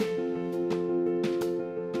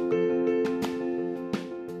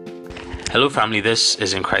Hello, family. This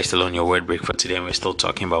is In Christ Alone, your word break for today. And we're still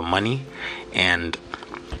talking about money, and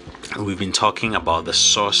we've been talking about the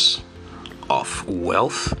source of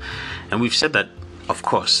wealth. And we've said that, of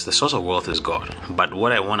course, the source of wealth is God. But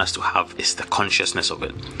what I want us to have is the consciousness of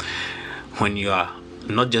it. When you are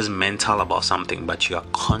not just mental about something, but you are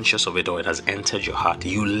conscious of it, or it has entered your heart,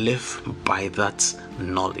 you live by that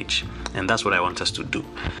knowledge. And that's what I want us to do.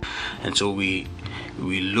 And so we're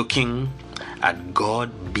looking at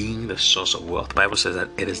God being the source of wealth. The Bible says that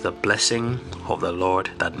it is the blessing of the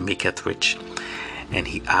Lord that maketh rich, and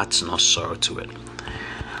he adds no sorrow to it.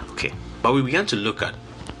 Okay, but we began to look at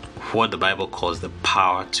what the Bible calls the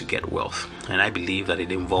power to get wealth, and I believe that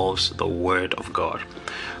it involves the word of God,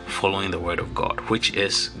 following the word of God, which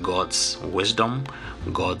is God's wisdom,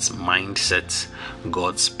 God's mindset,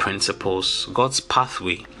 God's principles, God's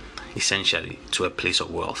pathway, essentially, to a place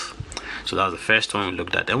of wealth. So that was the first one we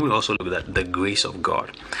looked at. Then we also looked at the grace of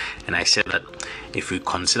God. And I said that if we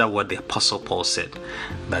consider what the Apostle Paul said,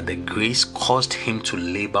 that the grace caused him to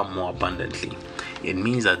labor more abundantly, it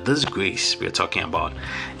means that this grace we're talking about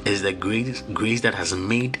is the grace that has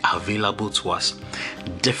made available to us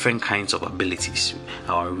different kinds of abilities,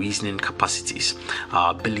 our reasoning capacities,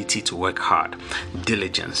 our ability to work hard,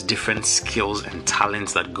 diligence, different skills and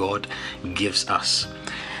talents that God gives us.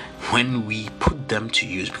 When we put them to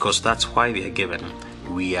use, because that's why they are given,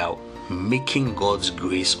 we are making God's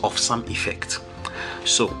grace of some effect.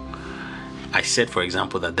 So I said, for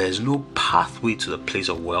example, that there is no pathway to the place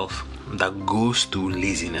of wealth that goes through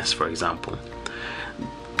laziness, for example,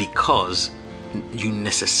 because you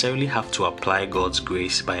necessarily have to apply God's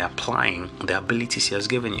grace by applying the abilities he has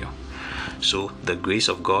given you. So the grace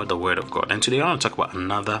of God, the word of God. And today I want to talk about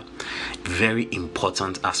another very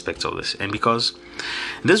important aspect of this. And because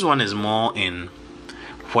this one is more in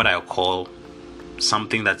what I'll call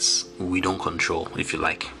something that's we don't control, if you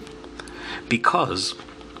like. Because,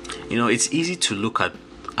 it's easy to look at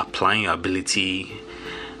applying your ability,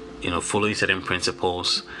 following certain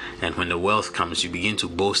principles, and when the wealth comes, you begin to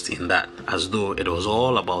boast in that as though it was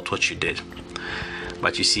all about what you did.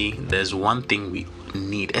 But you see, there's one thing we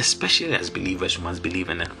need, especially as believers, we must believe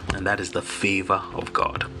in it, and that is the favor of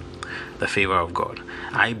God. The favor of God.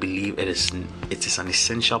 I believe it is an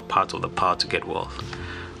essential part of the power to get wealth,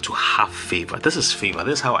 to have favor. This is favor.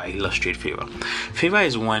 This is how I illustrate favor. Favor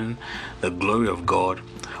is when the glory of God,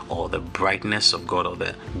 or the brightness of God, or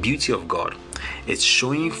the beauty of God, it's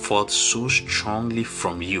showing forth so strongly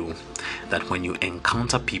from you that when you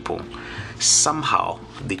encounter people, somehow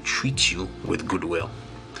they treat you with goodwill.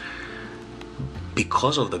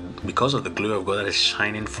 Because of the glory of God that is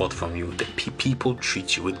shining forth from you, the people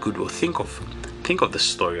treat you with goodwill. Think of the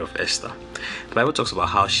story of Esther. The Bible talks about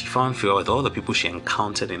how she found favor with all the people she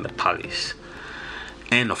encountered in the palace,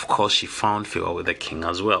 and of course she found favor with the king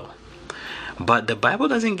as well. But the Bible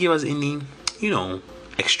doesn't give us any,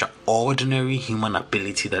 extraordinary human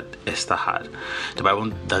ability that Esther had. The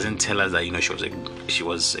Bible doesn't tell us that she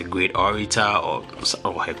was a great orator, or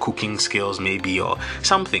her cooking skills maybe, or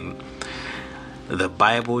something. The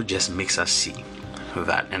Bible just makes us see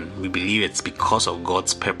that, and we believe it's because of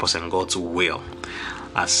God's purpose and God's will,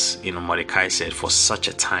 as Mordecai said, for such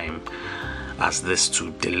a time as this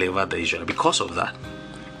to deliver the Israel. Because of that,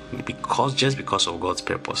 because of God's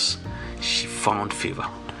purpose, she found favor.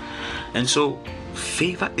 And so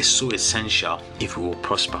favor is so essential if we will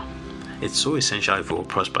prosper. It's so essential if we will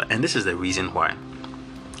prosper. And this is the reason why.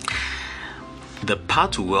 The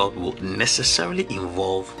path to wealth will necessarily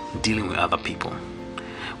involve dealing with other people,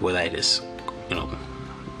 whether it is,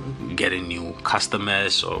 getting new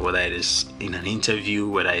customers, or whether it is in an interview,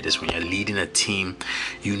 whether it is when you're leading a team.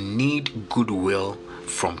 You need goodwill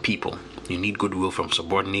from people. You need goodwill from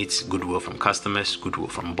subordinates, goodwill from customers, goodwill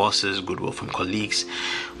from bosses, goodwill from colleagues.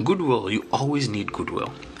 Goodwill, you always need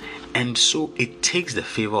goodwill. And so it takes the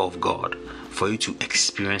favor of God for you to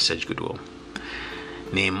experience such goodwill.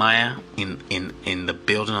 Nehemiah, in the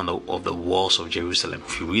building of the walls of Jerusalem,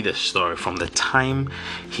 if you read the story, from the time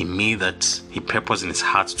he purposed in his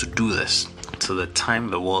heart to do this, to the time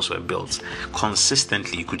the walls were built,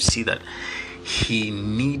 consistently you could see that he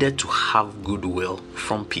needed to have goodwill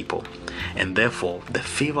from people, and therefore the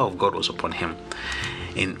favor of God was upon him.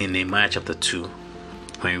 In Nehemiah chapter 2,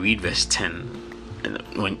 when we read verse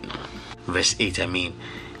 8,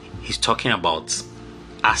 he's talking about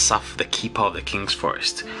Asaph, the keeper of the king's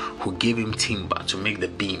forest, who gave him timber to make the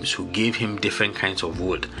beams, who gave him different kinds of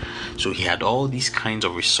wood. So he had all these kinds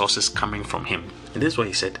of resources coming from him. And this is what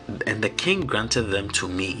he said: and the king granted them to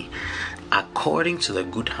me according to the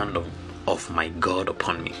good hand of my God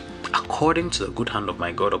upon me. According to the good hand of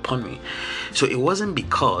my God upon me. So it wasn't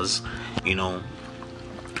because,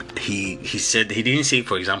 he said, he didn't say,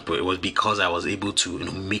 for example, it was because I was able to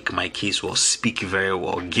make my case well, speak very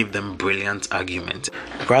well, give them brilliant argument.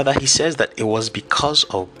 Rather, he says that it was because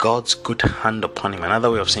of God's good hand upon him.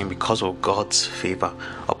 Another way of saying because of God's favor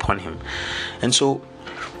upon him. And so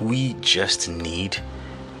we just need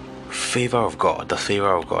favor of God, the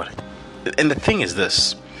favor of God. And the thing is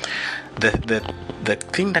this, the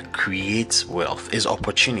thing that creates wealth is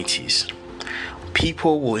opportunities.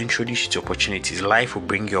 People will introduce you to opportunities. Life will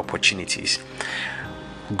bring you opportunities.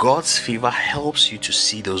 God's favor helps you to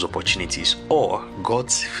see those opportunities, or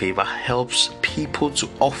God's favor helps people to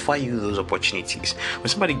offer you those opportunities. When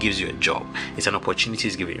somebody gives you a job, it's an opportunity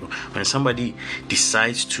is given you. When somebody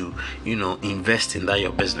decides to, invest in that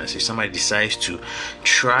your business, if somebody decides to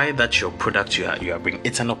try that your product you are bringing,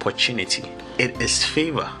 it's an opportunity. It is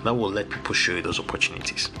favor that will let people show you those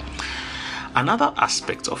opportunities. Another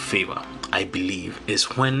aspect of favor, I believe,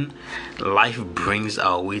 is when life brings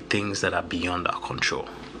our way things that are beyond our control.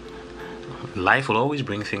 Life will always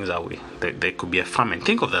bring things our way. There could be a famine.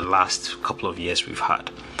 Think of the last couple of years we've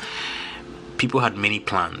had. People had many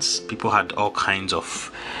plans. People had all kinds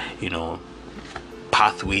of,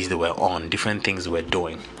 pathways they were on, different things they were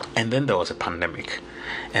doing. And then there was a pandemic.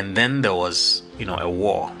 And then there was, a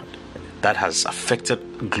war that has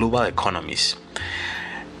affected global economies.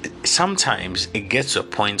 Sometimes it gets to a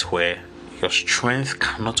point where your strength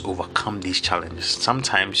cannot overcome these challenges.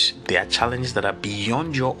 Sometimes there are challenges that are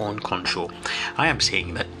beyond your own control. I am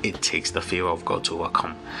saying that it takes the favor of God to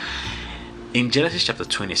overcome. In Genesis chapter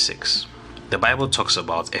 26, the Bible talks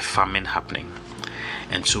about a famine happening.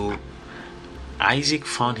 And so Isaac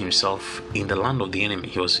found himself in the land of the enemy.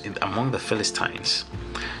 He was among the Philistines.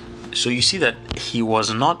 So you see that he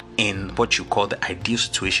was not in what you call the ideal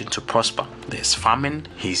situation to prosper. There's famine,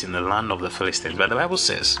 he's in the land of the Philistines. But the Bible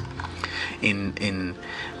says in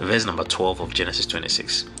verse number 12 of Genesis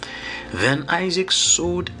 26, then Isaac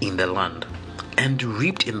sowed in the land and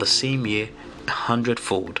reaped in the same year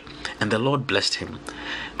 100-fold, and the Lord blessed him.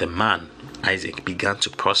 The man Isaac began to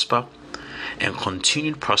prosper and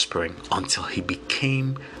continued prospering until he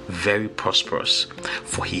became very prosperous,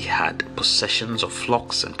 for he had possessions of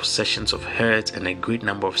flocks and possessions of herds and a great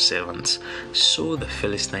number of servants. So the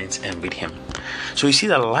Philistines envied him. So you see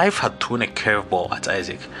that life had thrown a curveball at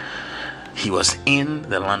Isaac. He was in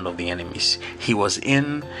the land of the enemies. He was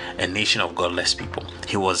in a nation of godless people.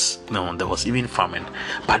 There was even famine.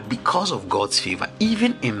 But because of God's favor,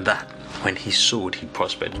 even in that, when he sowed, he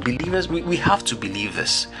prospered. Believers, we have to believe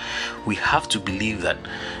this. We have to believe that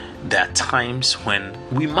there are times when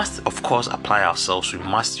we must, of course, apply ourselves. We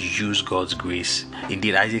must use God's grace.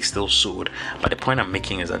 Indeed, Isaac still sowed. But the point I'm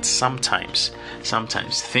making is that sometimes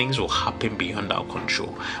things will happen beyond our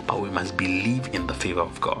control. But we must believe in the favor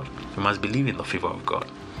of God. We must believe in the favor of God.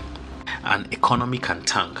 An economy can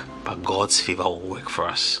tank, but God's favor will work for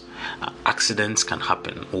us. Accidents can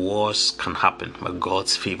happen, wars can happen, but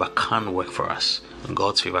God's favor can work for us.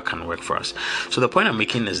 God's favor can work for us. So the point I'm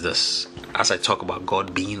making is this, as I talk about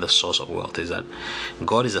God being the source of wealth, is that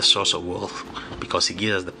God is the source of wealth because he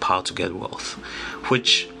gives us the power to get wealth,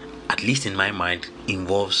 which, at least in my mind,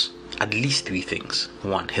 involves at least three things.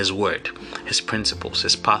 One, his word, his principles,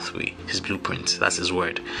 his pathway, his blueprint. That's his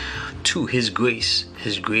word. Two, his grace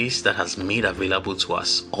that has made available to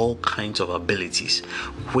us all kinds of abilities,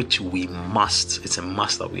 which it's a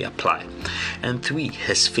must that we apply. And three,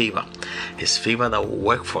 his favor that will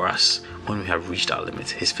work for us when we have reached our limit.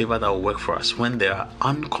 His favor that will work for us when there are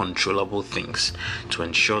uncontrollable things, to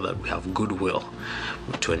ensure that we have goodwill,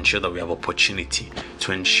 to ensure that we have opportunity,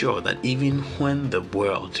 to ensure that even when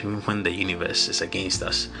the universe is against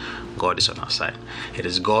us, God is on our side. It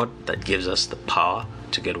is God that gives us the power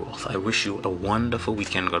to get wealth. I wish you a wonderful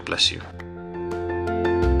weekend. God bless you.